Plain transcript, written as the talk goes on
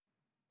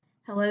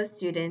Hello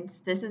students,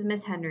 this is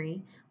Miss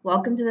Henry.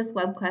 Welcome to this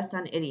web quest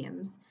on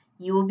idioms.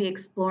 You will be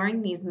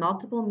exploring these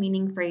multiple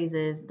meaning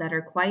phrases that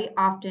are quite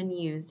often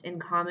used in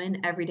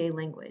common everyday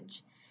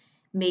language.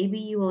 Maybe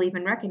you will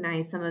even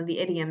recognize some of the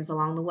idioms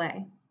along the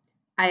way.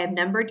 I have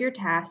numbered your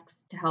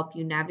tasks to help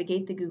you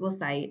navigate the Google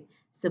site,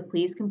 so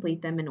please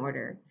complete them in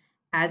order.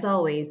 As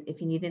always, if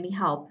you need any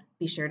help,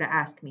 be sure to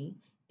ask me.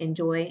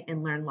 Enjoy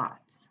and learn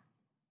lots.